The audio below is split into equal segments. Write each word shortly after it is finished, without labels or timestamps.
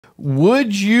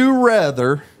Would you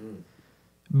rather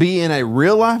be in a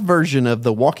real life version of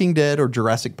The Walking Dead or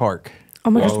Jurassic Park? Oh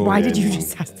my gosh, why did you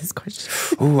just ask this question?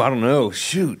 Ooh, I don't know.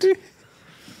 Shoot.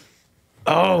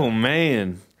 Oh,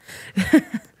 man.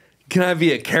 Can I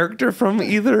be a character from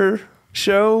either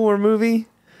show or movie?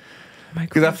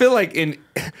 Because I feel like in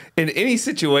any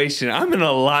situation, I'm in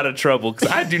a lot of trouble because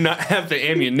I do not have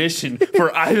the ammunition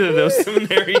for either of those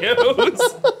scenarios.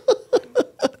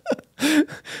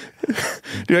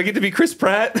 Do I get to be Chris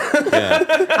Pratt?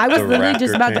 Yeah. I was literally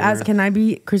just about to ask, can I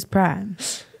be Chris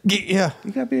Pratt? Yeah.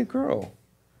 You gotta be a girl.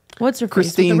 What's her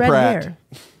Christine face with the red Pratt. hair?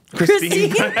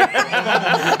 Christine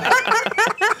Pratt.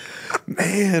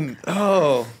 Man,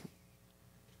 oh,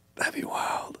 that'd be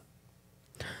wild.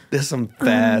 There's some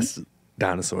fast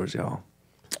dinosaurs, y'all.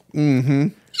 Mm-hmm.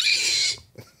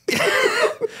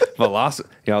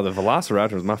 Y'all, the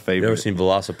Velociraptor is my favorite. You ever seen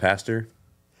Velocipaster?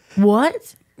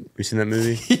 What? You seen that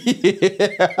movie?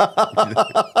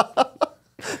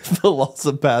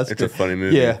 Velocipaster. It's a funny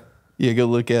movie. Yeah. Yeah, go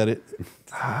look at it.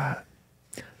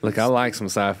 Look, I like some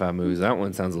sci-fi movies. That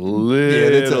one sounds a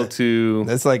little too...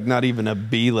 That's like not even a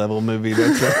B-level movie.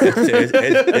 That's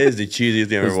it is the cheesiest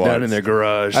thing I've ever watched. Down in their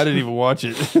garage. I didn't even watch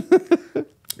it.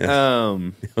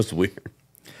 It was weird.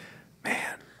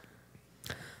 Man.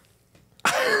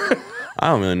 I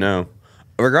don't really know.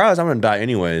 Regardless, I'm going to die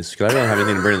anyways because I don't have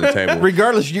anything to bring to the table.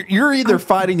 Regardless, you're either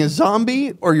fighting a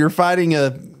zombie or you're fighting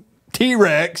a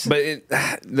T-Rex. But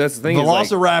that's the thing.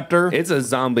 Velociraptor. Like, it's a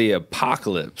zombie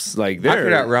apocalypse. Like I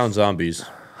could outrun zombies.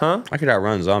 Huh? I could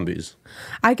outrun zombies.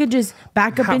 I could just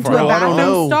back up into far? a I don't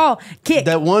know. bathroom stall, kick.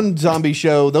 That one zombie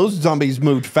show, those zombies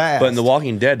moved fast. But in The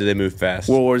Walking Dead, did they move fast?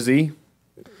 World War Z?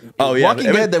 Oh, yeah.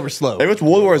 Walking Dead, they were slow. If it's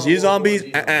World War Z zombies,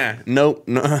 nope.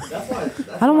 No.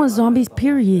 I don't want zombies,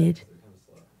 period.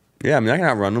 Yeah, I mean, I can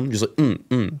outrun them. Just like,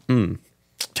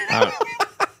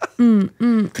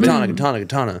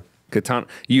 Katana. Katana.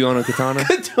 You own a katana?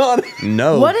 Katana.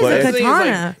 No. What is but a it's-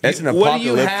 katana? It's an What do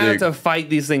you have apocalyptic. to fight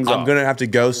these things off? I'm going to have to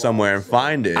go somewhere and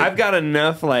find it. I've got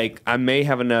enough, like, I may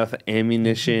have enough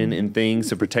ammunition and things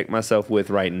to protect myself with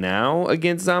right now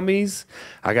against zombies.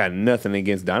 I got nothing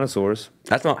against dinosaurs.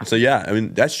 That's not, so yeah, I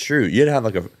mean, that's true. You'd have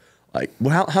like like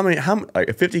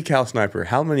a 50 cal sniper,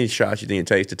 how many shots do you think it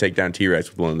takes to take down T-Rex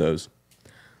with one of those?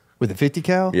 With a 50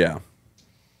 cal? Yeah.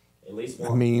 At least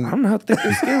one. I mean, I don't know how thick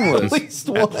their skin was. at least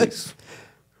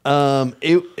one.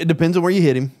 It depends on where you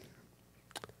hit him.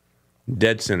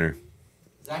 Dead center.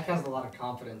 Zach has a lot of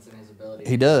confidence in his ability.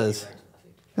 He does.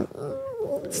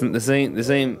 This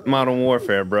ain't modern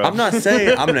warfare, bro. I'm not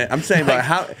saying, I'm saying about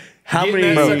how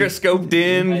Getting many, that sucker scoped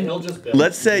in. He'll just build.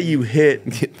 let's say you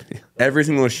hit every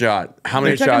single shot. How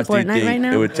many You're checking shots do you Fortnite think right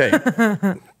now? it would take? There's I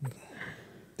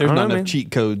don't not know, enough man.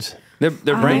 cheat codes. Their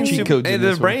brains, cheat codes in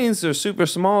their this one. brains are super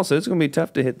small, so it's gonna be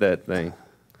tough to hit that thing.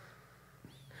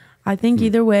 I think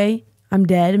either way, I'm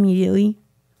dead immediately.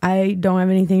 I don't have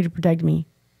anything to protect me.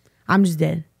 I'm just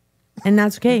dead. And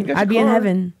that's okay. got I'd be your in car.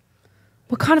 heaven.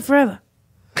 Wakanda forever.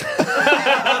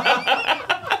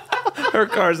 Her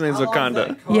car's name's How long is Wakanda.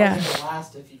 that car Yeah. gonna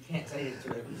last if you can't take it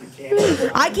to it? You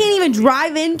can't. I can't even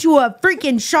drive into a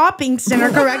freaking shopping center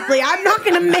correctly. I'm not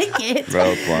going to make it.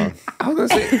 Bro, wow. I was gonna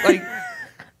say, like,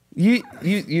 you'd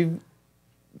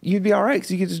be all right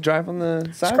because you could just drive on the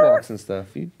sidewalks and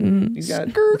stuff. You got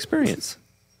experience.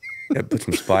 Yeah, put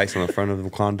some spikes on the front of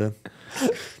Wakanda.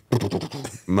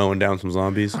 Mowing down some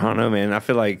zombies. I don't know, man. I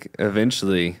feel like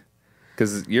eventually,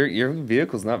 because your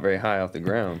vehicle's not very high off the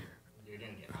ground. You're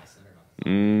gonna get high centered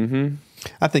on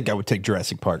it. I think I would take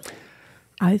Jurassic Park.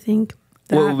 I think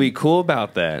that What would be cool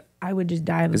about that I would just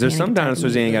die of a is there's panic some attack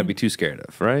dinosaurs you ain't got to be immediately. too scared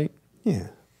of, right? Yeah.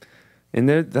 And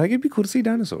that could be cool to see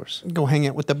dinosaurs. Go hang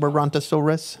out with the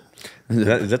Brontosaurus.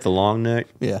 Is that the long neck?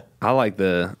 Yeah. I love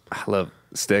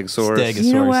Stegosaurus. Stegosaurus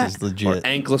You know what? is Or legit.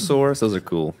 Ankylosaurus. Those are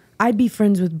cool. I'd be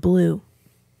friends with Blue.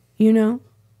 You know?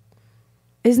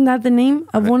 Isn't that the name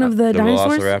of one of the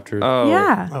dinosaurs? Velociraptor. Oh.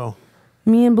 Yeah. Oh.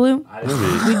 Me and Blue. We'd be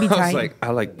I was tight. like,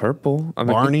 I like purple. I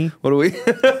mean, Barney? What do we?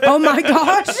 Oh my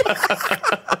gosh.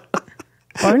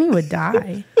 Barney would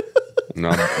die. No,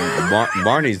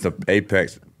 Barney's the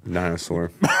apex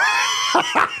dinosaur.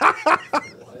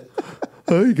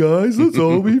 Hey guys, let's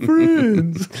all be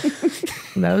friends.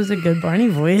 That was a good Barney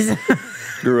voice.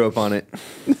 Grew up on it.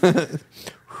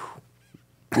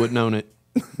 Wouldn't own it.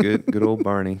 Good old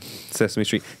Barney. Sesame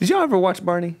Street. Did y'all ever watch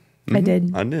Barney? I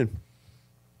did. I did.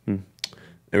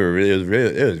 It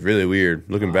was really weird.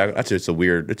 Looking back, it's just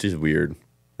weird.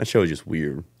 That show is just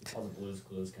weird. All the Blue's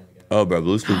Clues kind of guy. Oh, bro,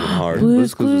 Blue's Clues went hard.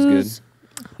 Blue's Clues was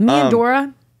Clues. Me and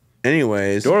Dora.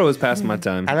 Anyways, Dora was past my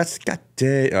time. let's go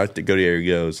to There He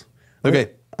Goes.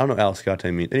 Okay. I don't know what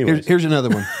Alscate means. Anyways. Here's another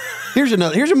one. Here's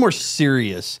a more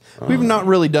serious. We've not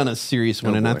really done a serious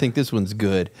one, and I think this one's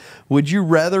good. Would you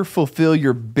rather fulfill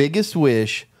your biggest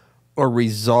wish or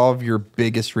resolve your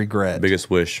biggest regret? Biggest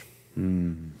wish.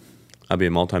 I'd be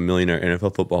a multi-millionaire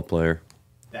NFL football player.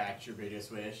 That's your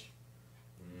biggest wish.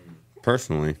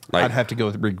 Personally. I'd have to go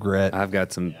with regret. I've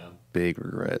got some big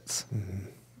regrets.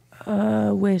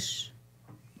 Wish.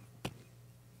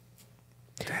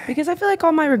 Because I feel like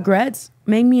all my regrets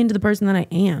made me into the person that I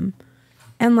am.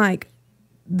 And like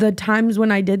the times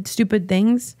when I did stupid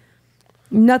things,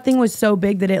 nothing was so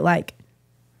big that it like,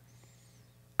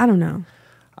 I don't know.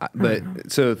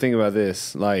 But so think about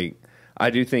this. Like, I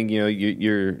do think,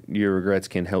 your regrets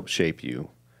can help shape you.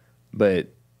 But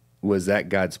was that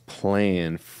God's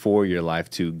plan for your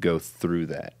life to go through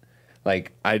that?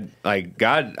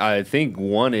 God, I think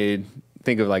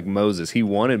think of like Moses. He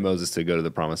wanted Moses to go to the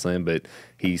promised land, but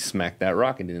he smacked that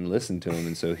rock and didn't listen to him.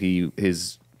 And so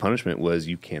his punishment was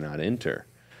you cannot enter.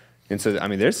 And so, I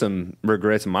mean, there's some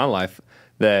regrets in my life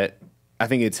that I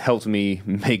think it's helped me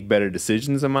make better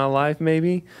decisions in my life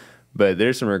maybe. But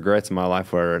there's some regrets in my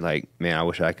life where like, man, I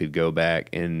wish I could go back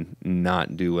and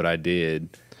not do what I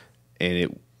did.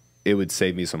 And it would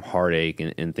save me some heartache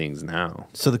and things now.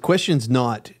 So the question's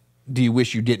not, do you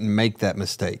wish you didn't make that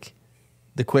mistake?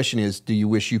 The question is, do you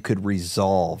wish you could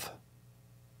resolve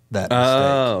that mistake?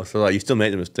 Oh, so like you still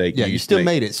made the mistake. Yeah, you still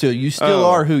made it. So you still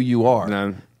are who you are.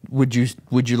 No. Would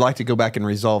you like to go back and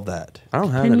resolve that? I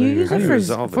don't have Can that you many use regrets.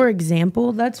 it for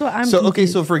example? That's what I'm So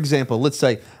confused. so for example, let's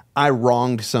say I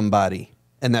wronged somebody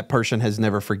and that person has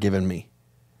never forgiven me.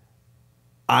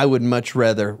 I would much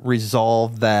rather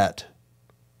resolve that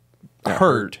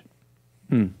hurt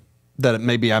that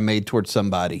maybe I made towards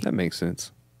somebody That makes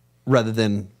sense. rather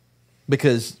than,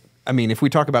 because I mean, if we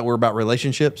talk about we're about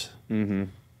relationships,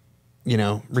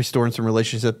 restoring some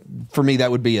relationship, for me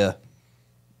that would be a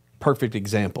perfect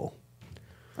example.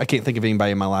 I can't think of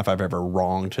anybody in my life I've ever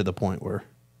wronged to the point where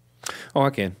Oh, I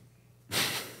can.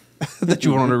 that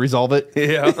you want to resolve it.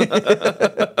 Yeah.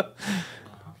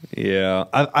 Yeah.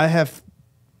 I have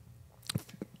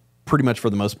pretty much for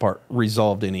the most part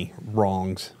resolved any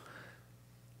wrongs.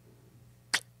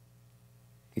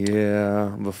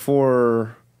 Yeah.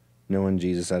 Before knowing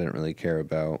Jesus, I didn't really care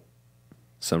about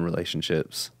some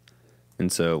relationships.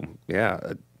 And so, yeah,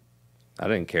 I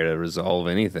didn't care to resolve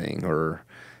anything or,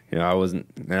 I wasn't,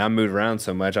 and I moved around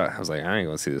so much. I was like, I ain't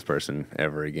going to see this person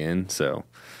ever again. So,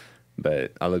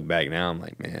 but I look back now, I'm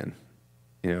like, man,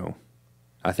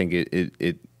 I think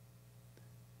it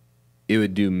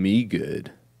would do me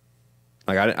good.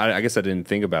 Like, I guess I didn't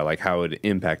think about like how it would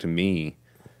impact me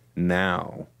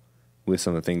now with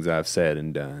some of the things I've said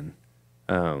and done.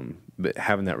 But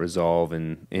having that resolve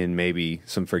and maybe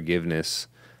some forgiveness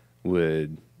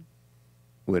would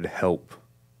help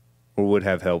or would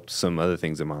have helped some other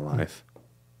things in my life.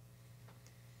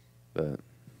 But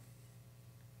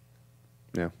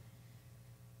yeah.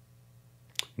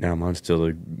 Now mine's still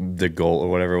the goal or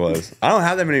whatever it was. I don't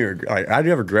have that many regrets. I do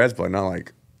have regrets, but not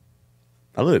like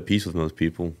I live at peace with most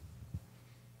people.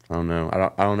 I don't know.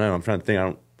 I don't know. I'm trying to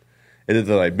think. Is it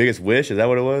the like biggest wish? Is that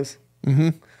what it was? Mm-hmm.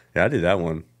 Yeah, I did that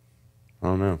one. I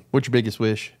don't know. What's your biggest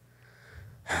wish?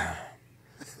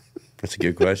 That's a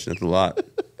good question. That's a lot.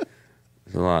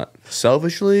 That's a lot.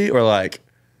 Selfishly or like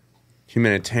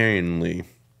humanitarianly?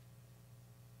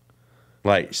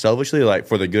 Like selfishly, like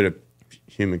for the good of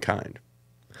humankind.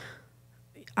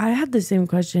 I had the same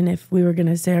question if we were going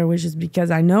to say our wishes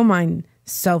because I know mine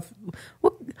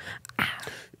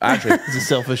Actually, Is it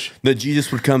selfish? that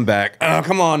Jesus would come back. Oh,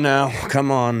 come on now.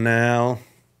 Come on now.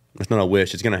 It's not a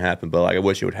wish. It's going to happen, but like I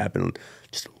wish it would happen.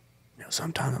 Just,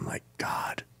 sometimes I'm like,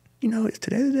 God, is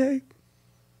today the day?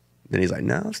 Then he's like,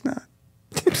 no, it's not.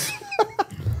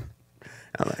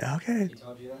 I'm like, okay. He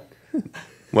told you that?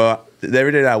 Well,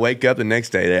 every day that I wake up the next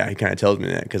day, he kind of tells me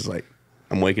that because like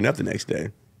I'm waking up the next day.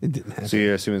 It didn't happen. So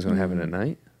you're assuming it's going to happen at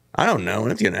night? I don't know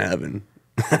when it's going to happen.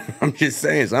 I'm just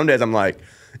saying. Some days I'm like,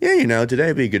 yeah, today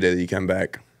would be a good day that you come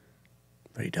back.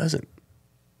 But he doesn't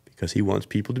because he wants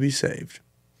people to be saved.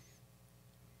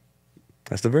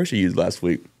 That's the verse he used last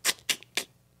week.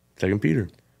 2 Peter.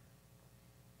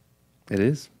 It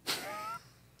is.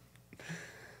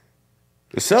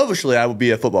 Selfishly, I would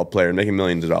be a football player and making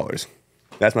millions of dollars.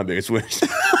 That's my biggest wish.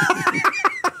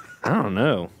 I don't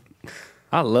know.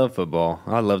 I love football.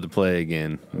 I'd love to play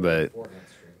again, but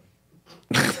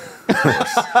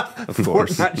of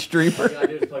course. Fortnite streamer. All you gotta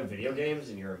do is play video games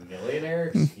and you're a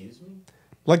millionaire? Excuse me?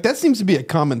 Like that seems to be a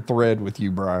common thread with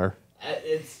you, Briar.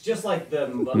 It's just like the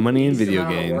Money in least video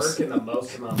amount of games. work and the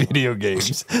most amount of Video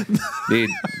games. Dude,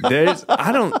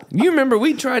 you remember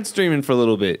we tried streaming for a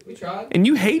little bit. We tried. And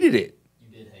you hated it.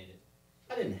 You did hate it.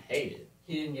 I didn't hate it.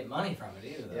 He didn't get money from it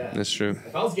either, though. Yeah. That's true.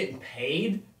 If I was getting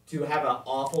paid to have an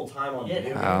awful time on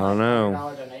video I don't know.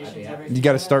 $100 donations every You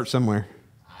got to 6 start months. somewhere.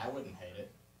 I wouldn't hate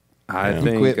it. I You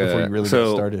think quit before you really get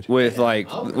so started. with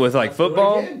like Let's with like do it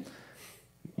football, again.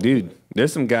 dude.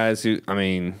 There's some guys who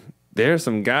there's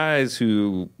some guys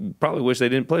who probably wish they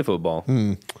didn't play football.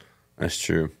 That's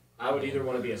true. I would either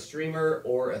want to be a streamer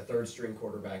or a third string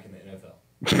quarterback in the NFL.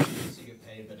 So you get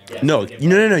paid, but never. Yeah. No,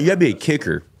 no. You gotta be a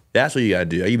kicker. That's what you gotta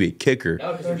do. You be a kicker.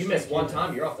 No, because if you miss one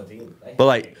time, you're off the team. But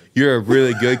like, you're a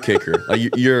really good kicker. Like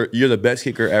you're the best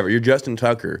kicker ever. You're Justin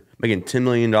Tucker, making $10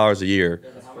 million a year.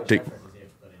 But how much To- effort does he have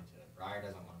to put into it? Briar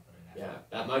doesn't want to put in effort.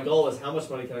 Yeah, my goal is how much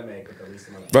money can I make with the least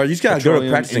amount of Bro, you just gotta go to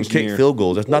Petroleum practice and kick engineer. field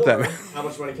goals. That's not Or that. how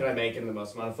much money can I make in the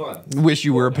most amount of fun? Wish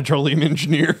you were a petroleum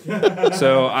engineer.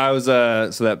 So I was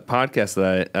so that podcast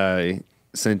that I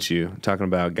sent you talking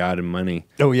about God and money,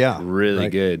 Oh, yeah. really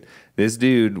Right. good. This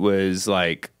dude was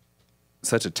like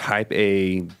such a type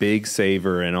A big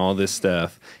saver and all this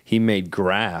stuff. He made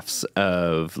graphs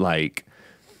of like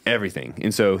everything,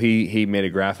 and so he made a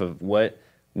graph of what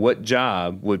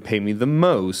job would pay me the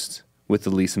most with the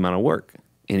least amount of work,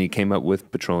 and he came up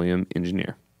with petroleum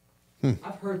engineer.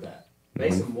 I've heard that.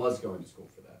 Mason was going to school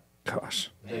for that. Gosh,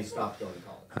 Then he stopped going to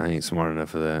college. I ain't smart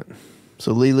enough for that.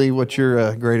 So, Lily, what's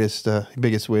your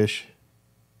biggest wish?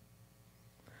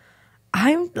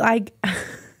 I'm like,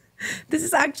 this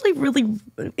is actually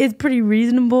it's pretty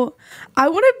reasonable. I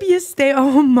want to be a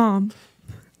stay-at-home mom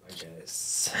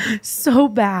so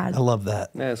bad. I love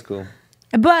that. That's cool.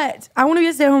 But I want to be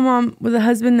a stay-at-home mom with a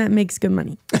husband that makes good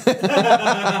money.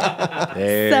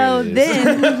 There So it is.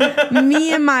 then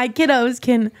me and my kiddos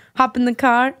can hop in the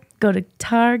car, go to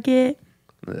Target.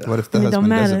 What if the It don't husband doesn't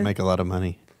matter. make a lot of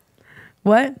money?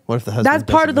 What? What if the husband That's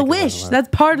part doesn't of the make a lot of wish. money? That's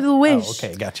part of the wish. Oh,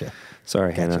 okay, gotcha.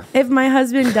 Sorry, Hannah. If my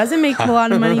husband doesn't make a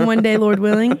lot of money one day, Lord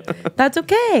willing, that's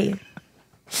okay.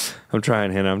 I'm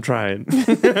trying, Hannah. I'm trying.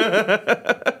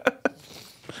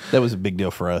 That was a big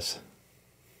deal for us.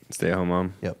 Stay at home,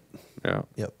 mom. Yep. Yeah.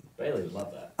 Yep. Bailey would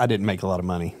love that. I didn't make a lot of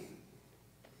money.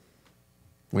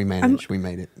 We managed. We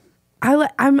made it. I want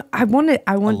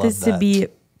love this to that. be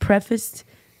prefaced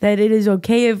that it is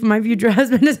okay if my future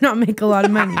husband does not make a lot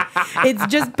of money. It's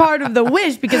just part of the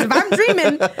wish, because if I'm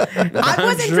dreaming, I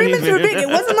wasn't dreaming too big. It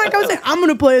wasn't like I was saying, I'm going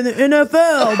to play in the NFL,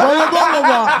 blah, blah, blah, blah,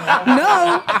 blah.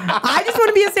 No, I just want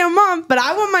to be a stay-at-home mom, but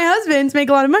I want my husband to make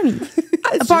a lot of money.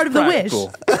 A part of the wish.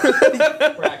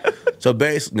 So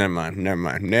base. Never mind.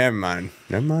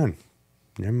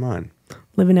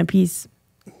 Living at peace.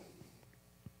 I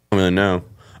don't really know.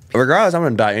 Regardless, I'm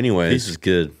gonna die anyway. Peace is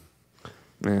good.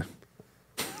 Yeah.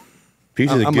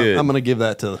 Peace is I'm good. going to give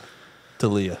that to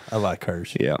Leah. I like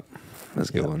hers. Yeah. That's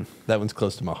a good one. That one's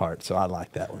close to my heart, so I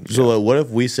like that one. So what if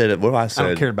we said it? What if I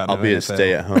said care about I'll no be a NFL.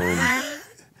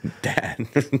 stay-at-home dad?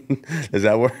 Does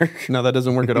that work? No, that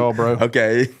doesn't work at all, bro.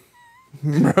 Okay.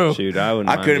 Bro. Shoot, I wouldn't.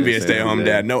 I mind couldn't being be a stay-at-home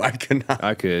dad. No, I could not.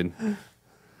 I could.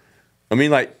 I mean,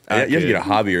 like, I you have to could. get a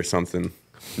hobby or something.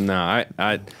 No, I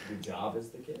Your job is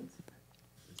the kids.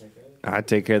 You take care of it. I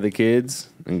take care of the kids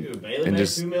and, Dude, Bailey and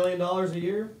makes just $2 million a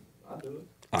year. I'd do it.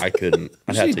 I couldn't.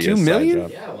 I'd You have say to get a $2 side million?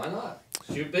 job. Yeah, why not?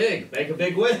 Shoot big. Make a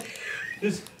big win.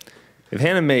 Just if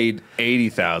Hannah made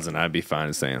 80,000, I'd be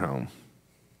fine staying home.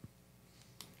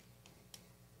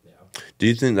 Do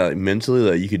you think that like, mentally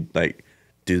that you could like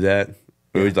do that?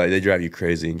 Or like they drive you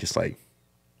crazy and just like,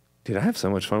 Dude, I have so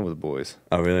much fun with the boys.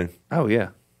 oh really? Oh yeah,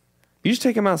 you just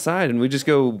take them outside and we just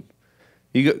go.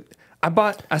 You go.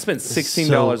 I spent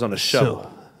 $16 on a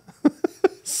shovel.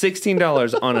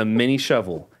 $16 on a mini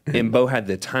shovel, and Bo had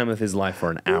the time of his life for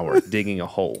an hour digging a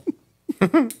hole.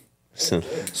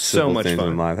 Simple much things fun.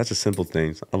 in life. That's the simple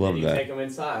things. I love you take that. them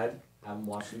inside, have them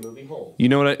watch the movie Hole. You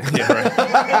know what? Yeah, right.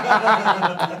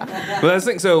 But that's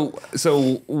the thing.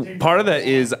 So part of that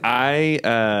is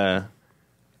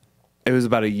it was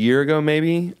about a year ago,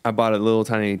 maybe. I bought a little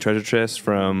tiny treasure chest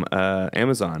from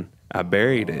Amazon. I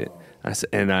buried it,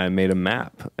 and I made a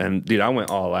map. And dude, I went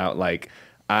all out. Like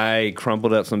I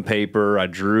crumpled up some paper, I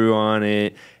drew on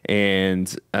it,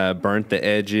 and burnt the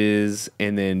edges,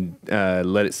 and then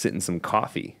let it sit in some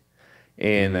coffee.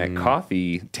 And that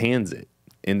coffee tans it.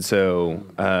 And so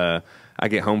I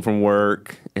get home from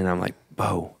work, and I'm like,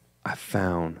 Bo, I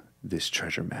found this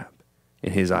treasure map.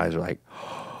 And his eyes are like,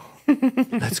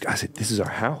 let's go. I said, this is our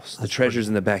house. The treasure's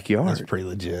in the backyard. That's pretty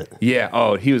legit. Yeah.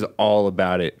 Oh, he was all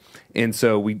about it. And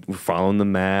so we're following the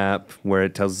map where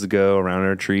it tells us to go around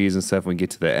our trees and stuff. When we get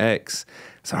to the X,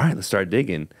 so all right, let's start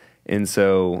digging. And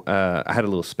so I had a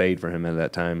little spade for him at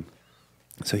that time.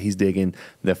 So he's digging.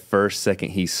 The first second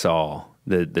he saw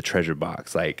the treasure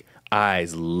box, like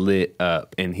eyes lit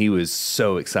up, and he was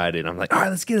so excited. I'm like, all right,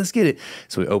 let's get it.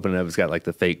 So we open it up. It's got like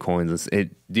the fake coins.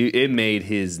 It made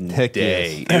his Heck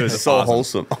day. yes. It was so awesome.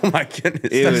 wholesome. Oh my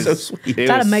goodness, It that's was so sweet. it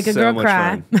That'd was make a so girl much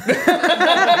cry.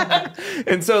 fun.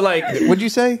 And so like, What'd you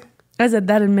say? I said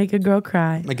that'd make a girl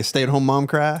cry. Like a stay-at-home mom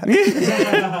cry?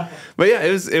 but yeah,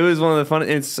 it was one of the fun.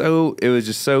 It was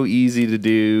just so easy to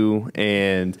do.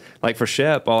 And like for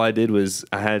Shep, all I did was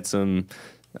I had some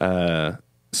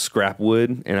scrap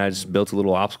wood, and I just built a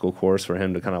little obstacle course for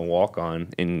him to kind of walk on.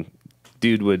 And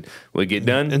dude would get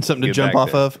done And something to get jump back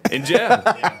off there. of. And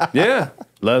yeah.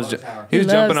 Loves. tower. He was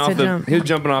He jumping loves off to jump. He was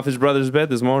jumping off his brother's bed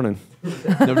this morning.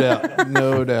 No doubt.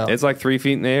 No doubt. It's like 3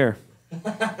 feet in the air.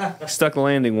 Stuck the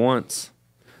landing once.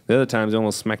 The other times, he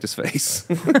almost smacked his face.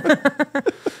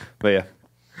 But yeah,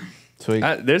 Sweet.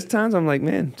 there's times I'm like,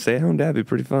 man, stay-at-home dad would be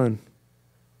pretty fun.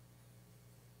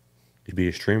 You'd be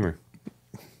a streamer.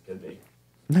 Could be.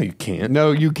 No, you can't.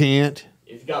 No, you can't.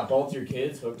 If you got both your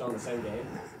kids hooked on the same game.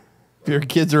 If your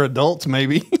kids are adults,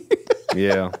 maybe.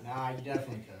 Yeah. Nah, you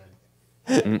definitely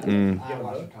could. I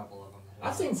watched a couple of them.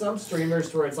 I've seen some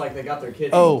streamers where it's like they got their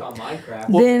kids Oh. hooked on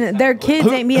Minecraft. Then their kids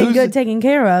Who- ain't being who's good the- taken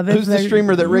care of. if Who's the they're-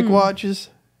 streamer that Rick watches?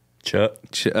 Chuck.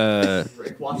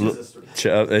 Rick watches this stream.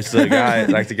 Chubb. It's the guy,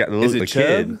 like the guy, Is it the Chubb?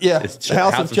 kid. Yeah, It's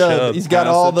House of Chubb. He's got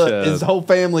House all of the Chubb. his whole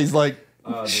family's like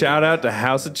Shout out to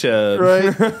House of Chubb.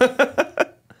 right.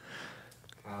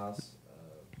 House.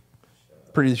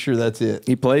 Pretty sure that's it.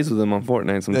 He plays with them on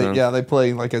Fortnite sometimes. Yeah, they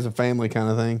play like as a family kind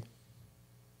of thing.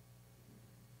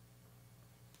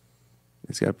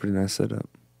 He's got a pretty nice setup.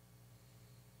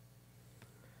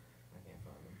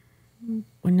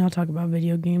 When y'all talk about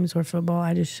video games or football,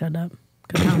 I just shut up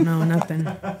because I don't know nothing.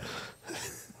 I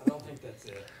don't think that's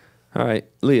it. All right,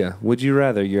 Leah, would you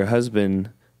rather your husband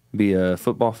be a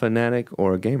football fanatic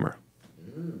or a gamer?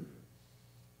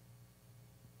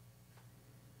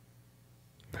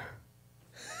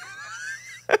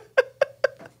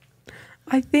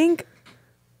 I think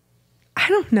I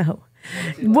don't know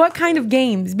what kind of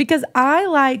games because I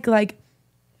like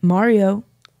Mario.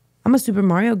 I'm a Super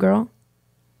Mario girl.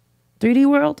 3D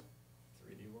World,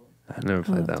 I never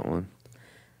played that one.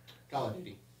 Call of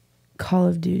Duty. Call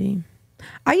of Duty.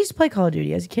 I used to play Call of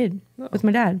Duty as a kid with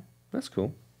my dad. That's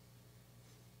cool.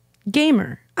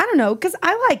 Gamer. I don't know because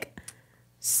I like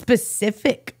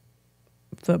specific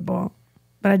football,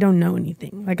 but I don't know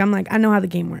anything. Like I'm like I know how the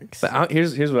game works. But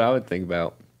here's what I would think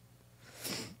about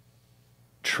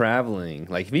traveling.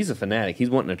 Like if he's a fanatic, he's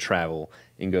wanting to travel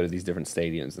and go to these different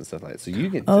stadiums and stuff like that. So you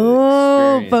get to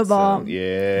experience football. some-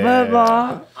 yeah,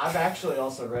 Football. I've actually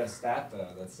also read a stat though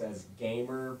that says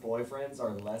gamer boyfriends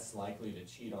are less likely to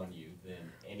cheat on you than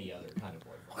any other kind of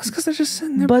boyfriend. That's because they're just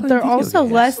sitting there. But they're playing video also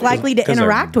games. less likely to 'Cause they're-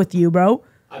 interact with you, bro.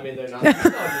 I mean, they're not cheating on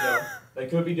you though. They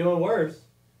could be doing worse.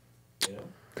 You know?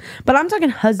 But I'm talking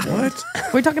husband.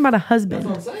 We're talking about a That's husband.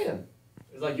 what I'm saying.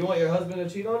 It's like you want your husband to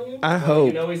cheat on you. I Well, hope.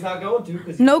 You know he's not going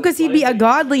to. No, because he'd be a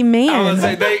godly I man. was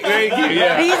say thank you.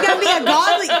 Yeah. And he's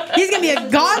gonna be a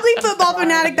godly football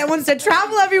fanatic that wants to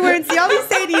travel everywhere and see all these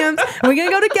stadiums. And we're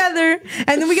gonna go together,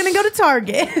 and then we're gonna go to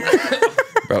Target.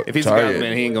 Bro, If he's a godly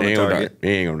man, he ain't going to Target. He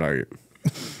ain't going to Target.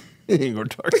 He ain't gonna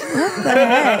target. What the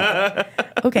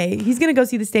heck? Okay, he's gonna go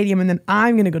see the stadium, and then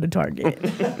I'm gonna go to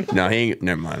Target. No, he ain't.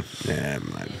 Never mind. Never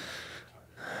mind.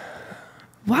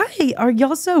 Why are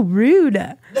y'all so rude?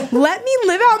 Let me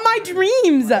live out my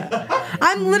dreams.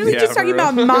 I'm literally Yeah, just for talking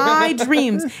real. about my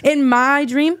dreams. In my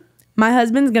dream, my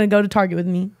husband's gonna go to Target with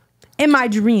me. In my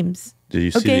dreams. Did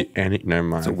you see Okay. the Annie? Never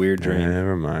mind. It's a weird dream.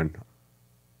 Never mind.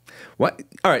 What?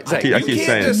 All right, Zach, I keep you can't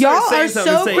saying- just Y'all start saying are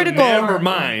something so and say, critical. Never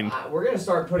mind. We're gonna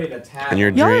start putting a tag. In your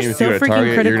Y'all are dream, if so you go to freaking Target,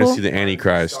 you're critical. going to see the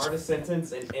Antichrist. Start a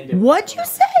sentence and end it. What'd you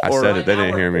say? I said it. They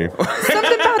didn't hear me.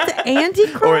 Something about the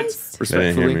Or it's Antichrist? They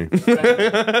didn't hear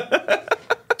respectfully. me.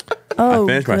 Oh, I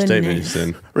finished my statement just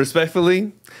goodness. then.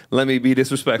 Respectfully, let me be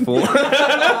disrespectful.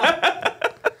 I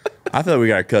thought we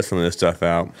got to cut some of this stuff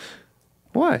out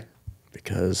Why?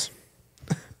 because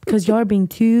Because y'all are being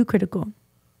too critical.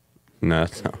 no,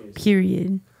 it's not.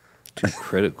 Period. Too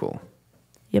critical.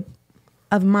 Yep.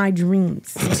 Of my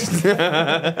dreams. Is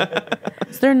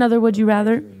there another would you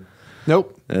rather?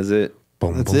 Nope. That's it.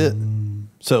 That's it.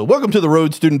 So, welcome to the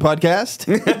Road Student Podcast.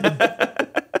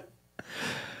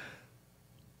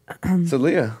 So,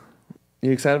 Leah,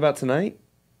 you excited about tonight?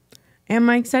 Am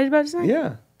I excited about it tonight?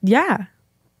 Yeah. Yeah.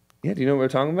 Yeah. Do you know what we're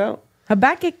talking about?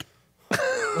 Habakkuk.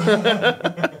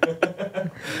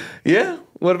 Yeah.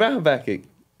 What about Habakkuk?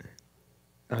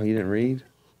 Oh, you didn't read?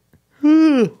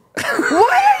 What?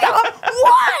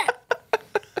 What?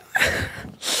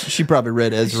 She probably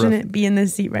read Ezra. Shouldn't be in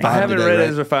this seat right I now. haven't today, read right?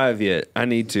 Ezra 5 yet. I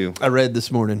need to. I read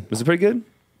this morning. Was it pretty good?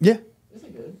 Yeah, Is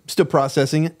it good? still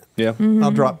processing it. Yeah. Mm-hmm.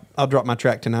 I'll drop my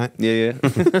track tonight. Yeah, yeah.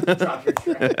 Drop your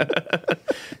track.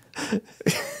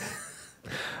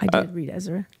 I did read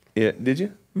Ezra. Yeah. Did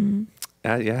you? Mm-hmm.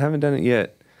 I haven't done it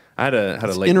yet. I had a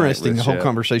It's late interesting night the whole show.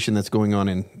 conversation that's going on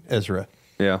in Ezra.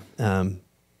 Yeah.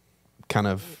 Kind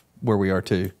of where we are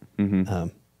too.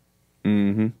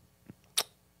 Mm-hmm. It's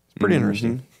pretty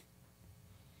interesting.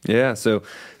 Yeah. So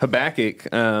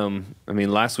Habakkuk, I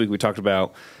mean, last week we talked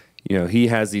about, he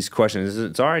has these questions.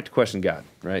 It's all right to question God,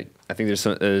 right? I think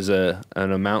there's an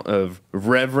amount of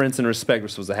reverence and respect we're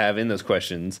supposed to have in those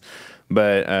questions,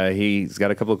 but he's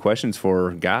got a couple of questions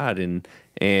for God, and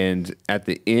at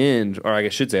the end, or I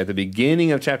should say at the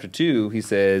beginning of chapter 2, he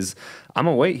says, "I'm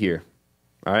gonna wait here.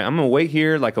 All right, I'm gonna wait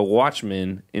here like a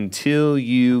watchman until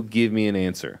you give me an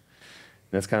answer."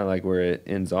 And that's kind of like where it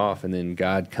ends off, and then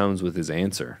God comes with his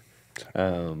answer.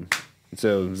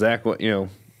 So Zach, what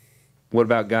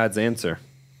about God's answer?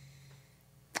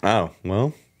 Oh,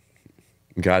 well,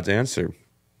 God's answer.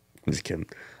 I'm just kidding.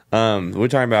 What we're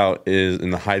talking about is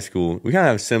in the high school, we kind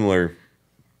of have similar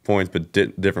points, but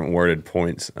different worded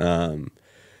points.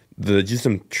 Just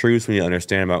some truths we need to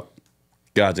understand about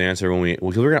God's answer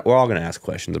because we're all going to ask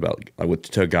questions about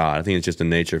to God. I think it's just the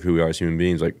nature of who we are as human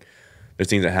beings. Like, there's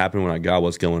things that happen when God,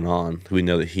 what's going on? We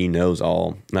know that He knows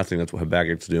all. And I think that's what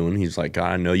Habakkuk's doing. He's like,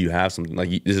 God, I know you have something. Like,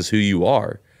 this is who you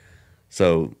are.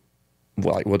 So,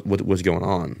 what's going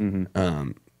on?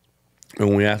 And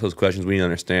when we ask those questions, we need to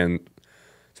understand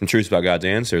some truths about God's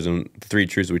answers. And the 3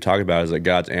 truths that we talk about is that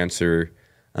God's answer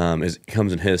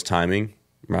comes in His timing,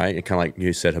 right? And kind of like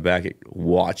you said, Habakkuk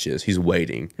watches. He's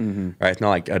waiting, right? It's not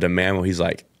like a demand where he's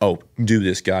like, "Oh, do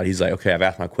this, God." He's like, "Okay, I've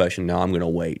asked my question. Now I'm going to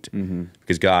wait,"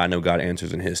 because I know God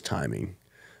answers in His timing,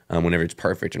 whenever it's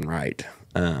perfect and right.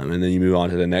 And then you move on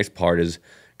to the next part is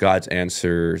God's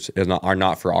answers are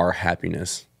not for our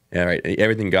happiness. Yeah, right.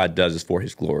 Everything God does is for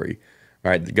His glory.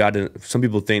 Right? Some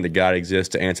people think that God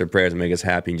exists to answer prayers and make us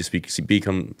happy and just be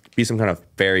some kind of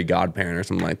fairy godparent or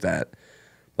something like that.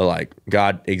 But like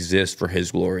God exists for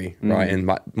His glory, right? And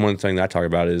one thing that I talk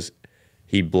about is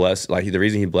the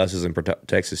reason He blesses and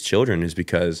protects His children is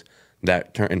because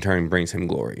that in turn brings Him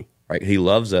glory, right? He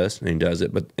loves us and He does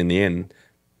it, but in the end,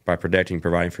 by providing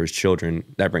for His children,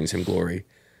 that brings Him glory.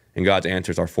 And God's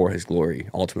answers are for His glory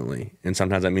ultimately, and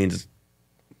sometimes that means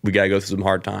we got to go through some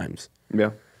hard times.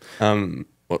 Yeah. Oh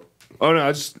no,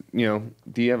 I just do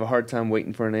you have a hard time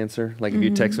waiting for an answer? Like if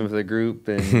you text them for the group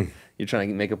and you're trying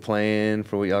to make a plan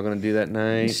for what y'all gonna do that It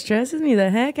night. stresses me the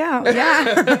heck out.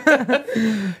 Yeah.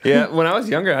 Yeah, when I was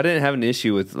younger, I didn't have an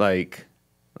issue with like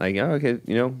oh, okay,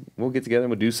 we'll get together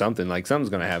and we'll do something. Like something's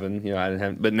gonna happen. I didn't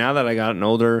have. But now that I gotten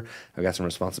older, I've got some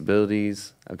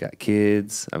responsibilities. I've got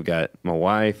kids. I've got my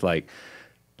wife. Like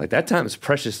that time is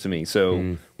precious to me.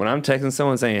 So when I'm texting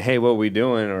someone saying, "Hey, what are we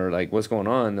doing?" or like, "What's going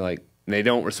on?" they're like, they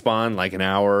don't respond. Like an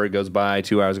hour goes by,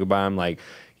 2 hours go by. I'm like,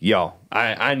 "Yo,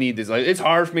 I need this." Like, it's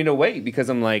hard for me to wait because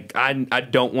I'm like, I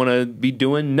don't want to be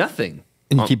doing nothing.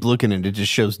 And you keep looking and it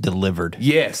just shows delivered.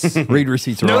 Yes. Read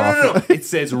receipts are off. No. It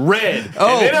says red. And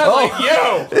then I'm like,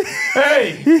 "Yo,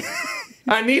 hey,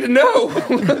 I need to know."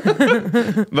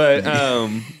 But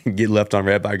Get left on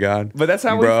red by God. But that's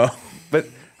how bro. But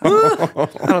I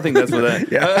don't think that's what that.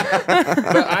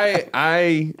 But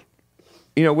I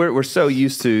we're so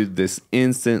used to this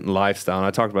instant lifestyle, and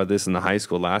I talked about this in the high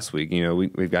school last week.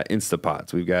 We've got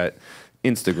Instapots, we've got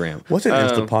Instagram. What's an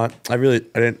Instapot?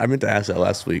 I meant to ask that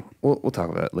last week. We'll talk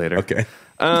about that later. Okay.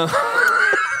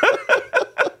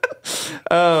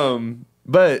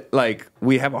 But like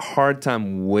we have a hard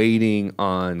time waiting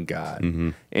on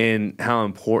God, and how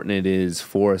important it is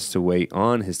for us to wait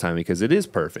on His time because it is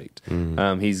perfect.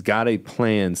 He's got a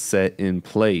plan set in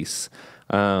place,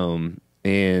 and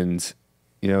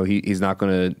He's not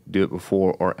going to do it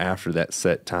before or after that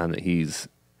set time that He's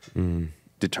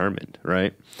determined,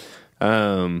 right?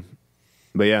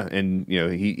 But yeah, and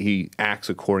He acts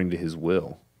according to His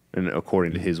will and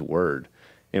according to His word.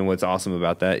 And what's awesome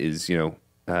about that is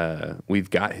we've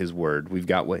got His word. We've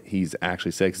got what He's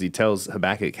actually said because He tells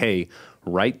Habakkuk, "Hey,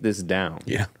 write this down."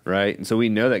 Yeah. Right? And so we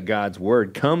know that God's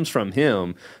word comes from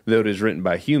Him, though it is written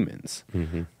by humans.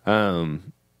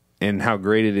 And how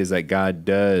great it is that God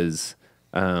does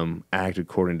act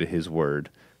according to His word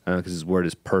because His word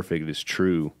is perfect, it is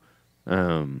true.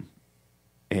 And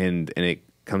it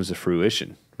comes to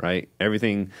fruition, right?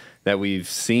 Everything that we've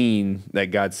seen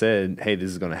that God said, "Hey, this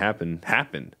is going to happen,"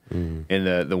 happened. And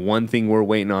the one thing we're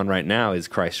waiting on right now is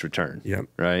Christ's return. Yep.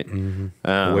 Right?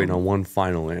 We're waiting on one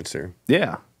final answer.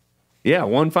 Yeah. Yeah,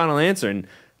 one final answer. And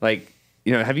like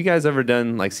you know, have you guys ever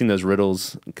done like seen those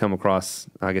riddles come across?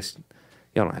 I guess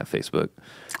y'all don't have Facebook.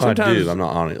 I do. I'm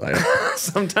not on it. Like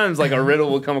sometimes like a riddle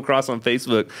will come across on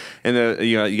Facebook, and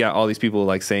you know, you got all these people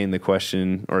like saying the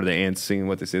question or the answer, saying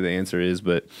what they say the answer is.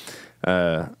 But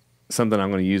something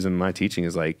I'm going to use in my teaching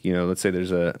is like, you know, let's say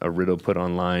there's a riddle put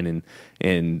online,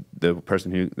 and the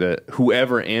person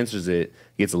whoever answers it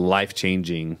gets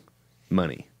life-changing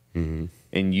money, and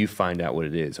you find out what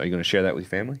it is. Are you going to share that with your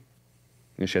family?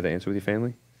 You going to share the answer with your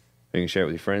family? Are you going to share it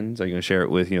with your friends? Are you going to share it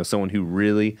with, you know, someone who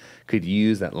really could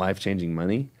use that life-changing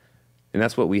money? And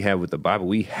that's what we have with the Bible.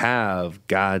 We have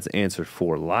God's answer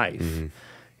for life,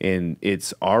 and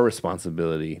it's our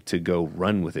responsibility to go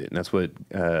run with it. And that's what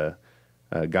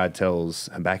God tells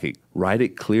Habakkuk, write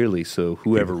it clearly so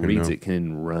whoever reads it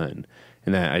can run.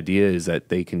 And that idea is that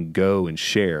they can go and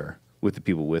share with the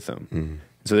people with them.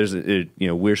 So there's, you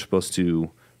know, we're supposed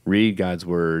to read God's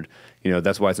word. You know,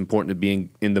 that's why it's important to be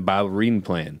in the Bible reading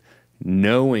plan,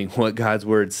 knowing what God's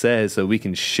word says so we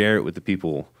can share it with the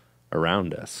people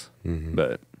around us.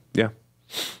 But yeah,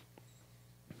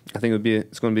 I think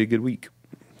it's going to be a good week.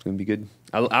 It's going to be good.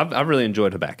 I've really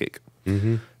enjoyed Habakkuk.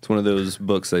 It's one of those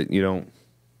books that you don't.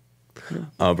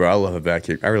 Oh, bro, I love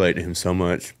Habakkuk. I relate to him so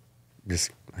much.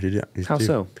 How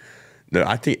so? No,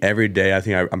 I think every day,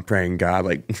 I'm praying God,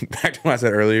 like back to what I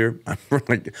said earlier, I'm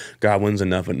like, God, when's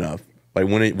enough? Like,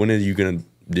 when are you going to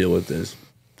deal with this?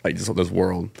 Like, this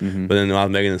world. But then when I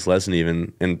was making this lesson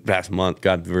even in the past month,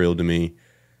 God revealed to me,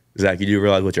 Zach, you do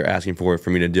realize what you're asking for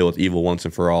me to deal with evil once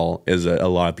and for all is that a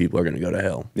lot of people are going to go to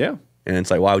hell. Yeah. And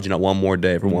it's like, why would you not one more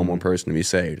day for one more person to be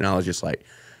saved? And I was just like,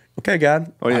 okay,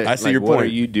 God, I see your point. What are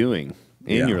you doing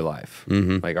in your life?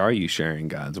 Like, are you sharing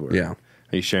God's word? Yeah.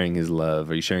 Are you sharing his love?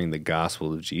 Are you sharing the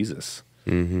gospel of Jesus?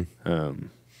 So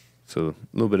a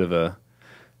little bit of a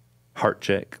heart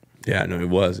check. Yeah, no, it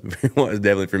was. It was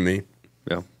definitely for me.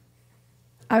 Yeah.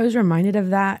 I was reminded of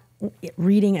that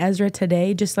reading Ezra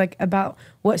today, just like about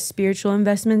what spiritual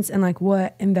investments and like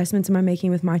what investments am I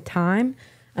making with my time,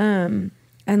 and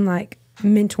like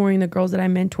mentoring the girls that I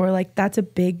mentor, like that's a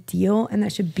big deal and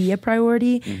that should be a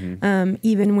priority.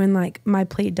 Even when like my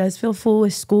plate does feel full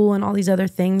with school and all these other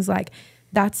things, like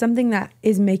that's something that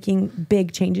is making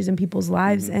big changes in people's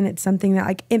lives. And it's something that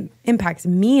like it impacts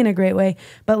me in a great way,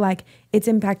 but like it's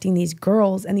impacting these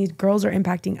girls, and these girls are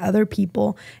impacting other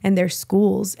people and their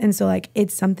schools. And so like,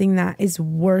 it's something that is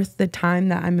worth the time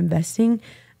that I'm investing.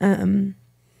 I don't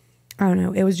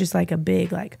know. It was just like a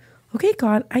big, like, okay,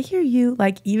 God, I hear you.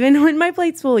 Like, even when my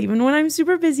plate's full, even when I'm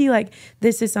super busy, like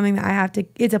this is something that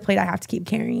it's a plate I have to keep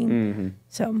carrying.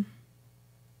 So.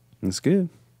 That's good.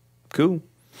 Cool.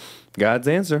 God's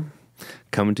answer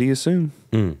coming to you soon.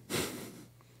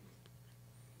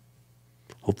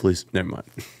 Hopefully, never mind.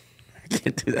 I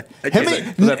can't do that.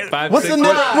 What's the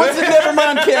never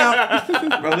mind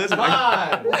count? Bro, listen,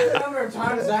 The number of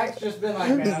times Zach's just been like,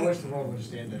 man, I wish the world would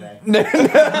just end today.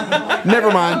 Never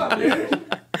mind.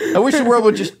 I wish the world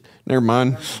would just. Never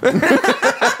mind.